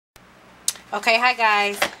Okay, hi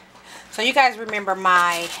guys. So you guys remember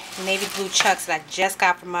my navy blue chucks that I just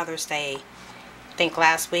got for Mother's Day, I think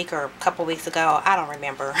last week or a couple weeks ago. I don't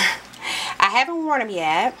remember. I haven't worn them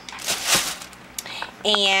yet,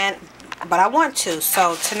 but I want to.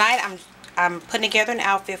 So tonight I'm putting together an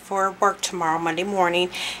outfit for work tomorrow, Monday morning,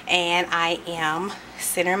 and I am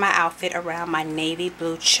centering my outfit around my navy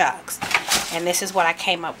blue chucks. And this is what I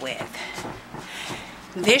came up with.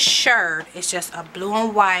 This shirt is just a blue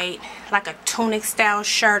and white, like a tunic style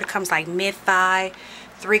shirt. It comes like mid-thigh,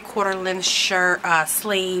 3/4 length shirt,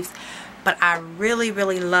 sleeves. But I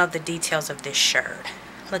really love the details of this shirt.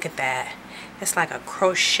 Look at that. It's like a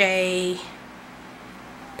crochet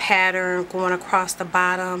pattern going across the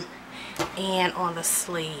bottom and on the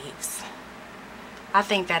sleeves. I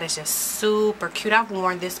think that is just super cute. I've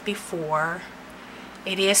worn this before.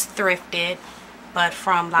 It is thrifted, but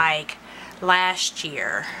from like last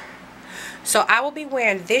year. So I will be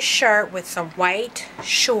wearing this shirt with some white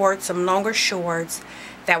shorts, some longer shorts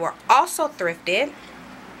that were also thrifted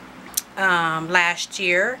last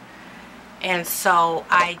year. And so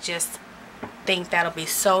I just think that'll be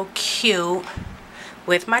so cute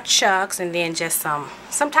with my chucks, and then just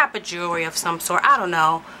some type of jewelry of some sort. I don't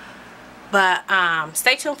know. But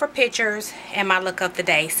stay tuned for pictures and my look of the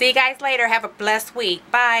day. See you guys later. Have a blessed week.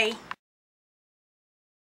 Bye.